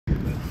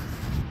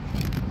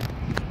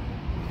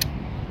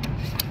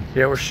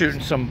Yeah, we're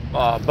shooting some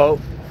boat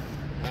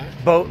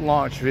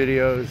launch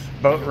videos,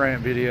 boat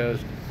ramp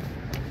videos.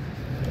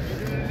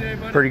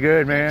 Pretty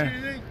good,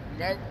 man.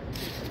 Me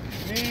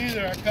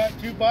either. I caught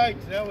 2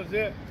 bites. That was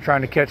it. Trying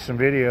to catch some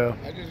video.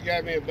 I just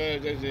got me a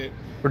buzz. That's it.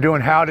 We're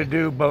doing how to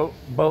do boat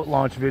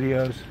launch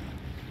videos.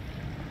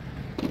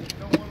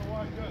 Don't want to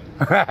watch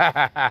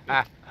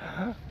us.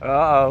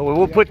 Uh-oh. Well,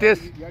 we'll put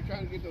this. Y'all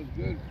trying to get those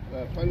good,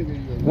 funny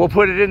videos. We'll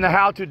put it in the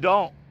how to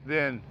don't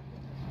then.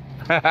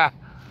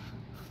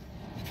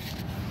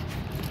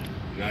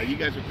 Now you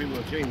got some people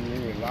that change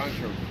in launch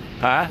them.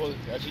 Huh? Well,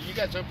 I said you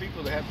got some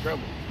people that have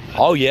trouble.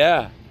 Oh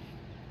yeah.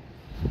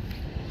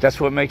 That's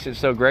what makes it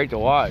so great to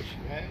watch.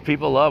 Yeah.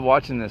 People love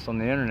watching this on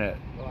the internet.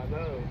 Well, I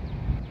know.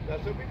 Now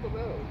some people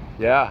know.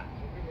 Yeah. Some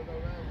people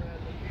don't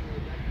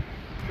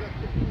know.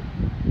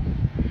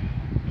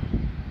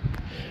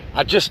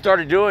 I just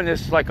started doing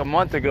this like a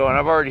month ago, and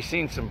I've already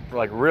seen some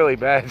like really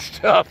bad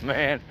stuff,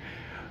 man.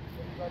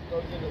 Stuff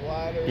goes in the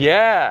water.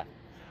 Yeah.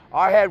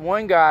 I had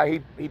one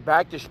guy. He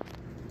backed his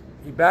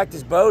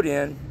boat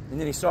in, and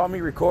then he saw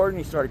me recording.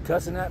 He started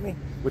cussing at me,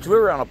 which we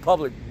were on a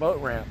public boat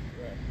ramp.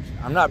 Right.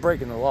 I'm not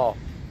breaking the law.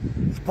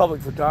 It's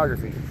public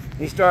photography.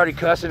 He started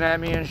cussing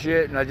at me and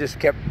shit, and I just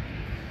kept.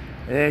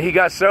 And then he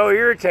got so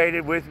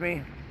irritated with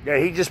me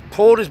that he just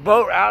pulled his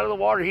boat out of the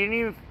water.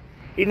 He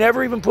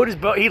never even put his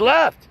boat. He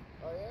left.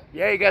 Oh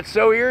yeah? Yeah, he got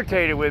so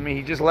irritated with me,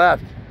 he just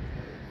left.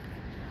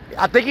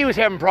 I think he was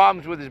having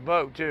problems with his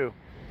boat too.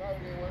 Probably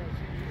didn't want to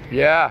see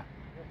you. Yeah.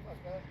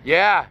 Okay.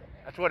 Yeah,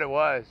 that's what it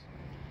was.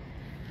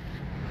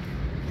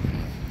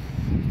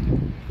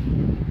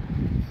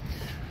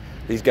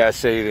 These guys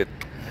say that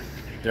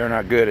they're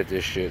not good at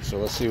this shit, so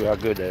let's see how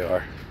good they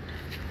are.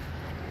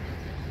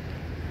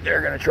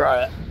 They're gonna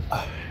try it.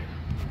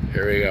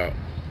 Here we go.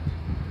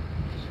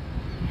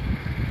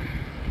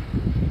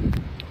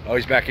 Oh,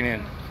 he's backing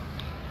in.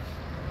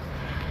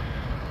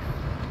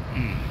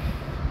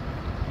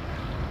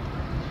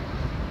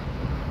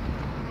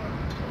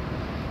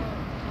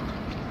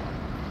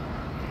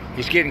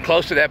 He's getting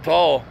close to that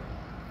pole.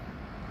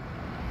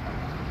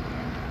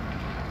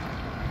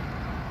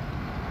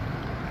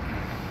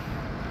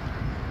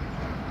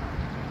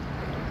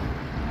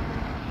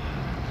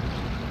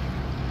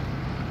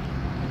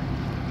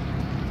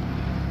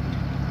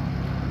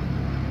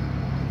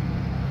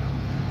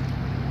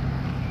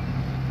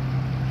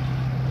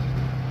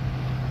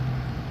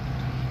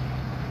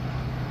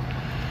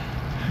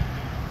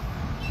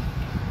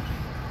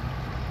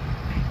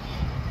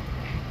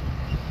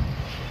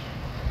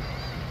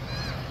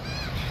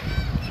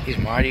 He's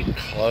mighty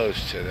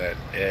close to that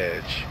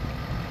edge.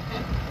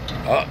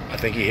 Oh, I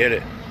think he hit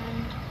it.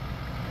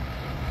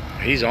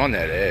 He's on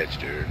that edge,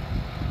 dude.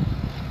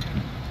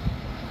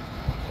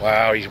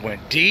 Wow, he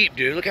went deep,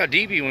 dude. Look how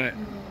deep he went.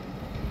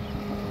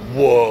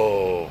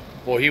 Whoa.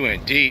 Boy, he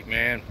went deep,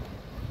 man.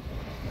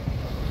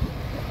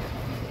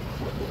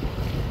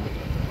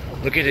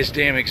 Look at his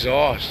damn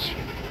exhaust.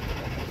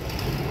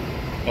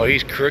 Oh,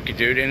 he's crooked,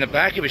 dude. And the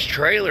back of his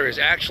trailer is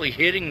actually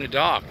hitting the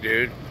dock,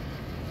 dude.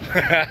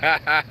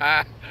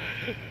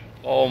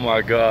 Oh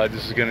my God,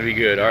 this is gonna be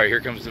good. All right,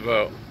 here comes the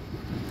boat.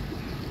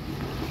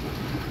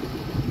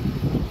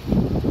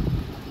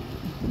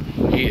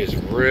 He is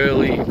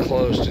really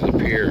close to the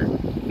pier.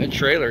 That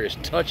trailer is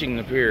touching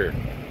the pier.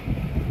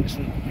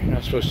 You're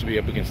not supposed to be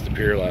up against the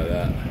pier like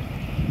that.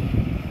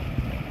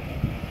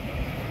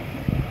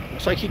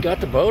 Looks like he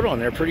got the boat on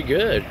there pretty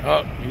good.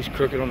 Oh, he's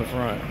crooked on the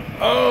front.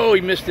 Oh, he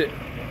missed it.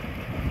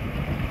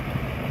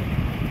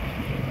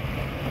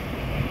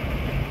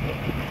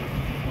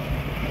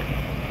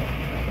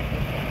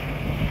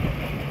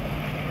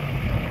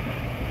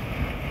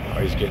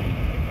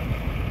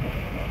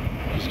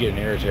 He's getting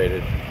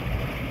irritated.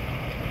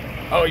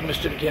 Oh, he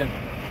missed it again.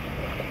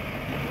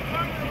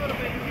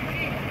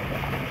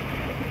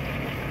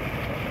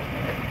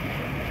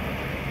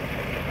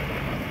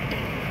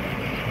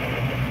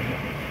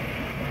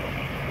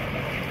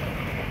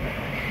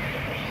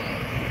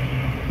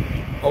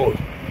 Oh.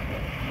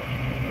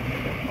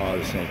 Oh,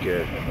 this ain't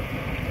good.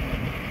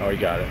 Oh, he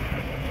got it.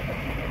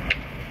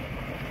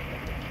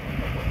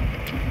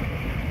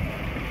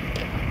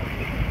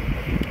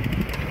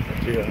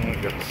 Dude, I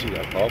don't get to see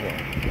that bubble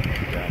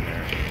down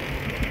there.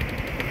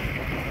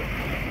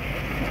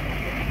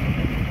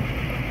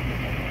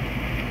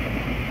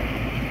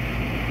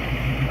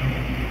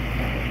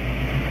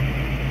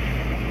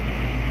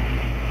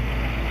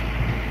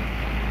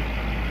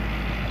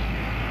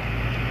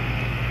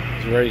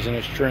 He's raising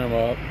his trim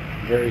up.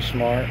 Very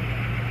smart.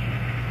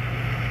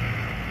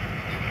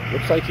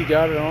 Looks like he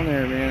got it on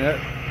there, man.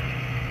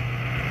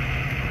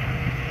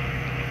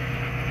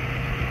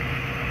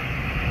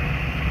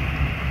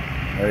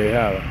 There you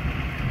have it.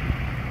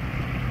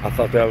 I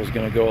thought that was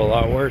going to go a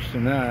lot worse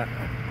than that.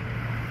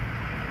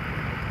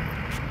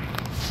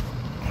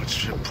 Let's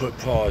just put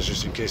pause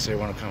just in case they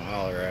want to come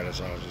holler at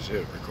us. I'll just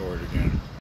hit record again.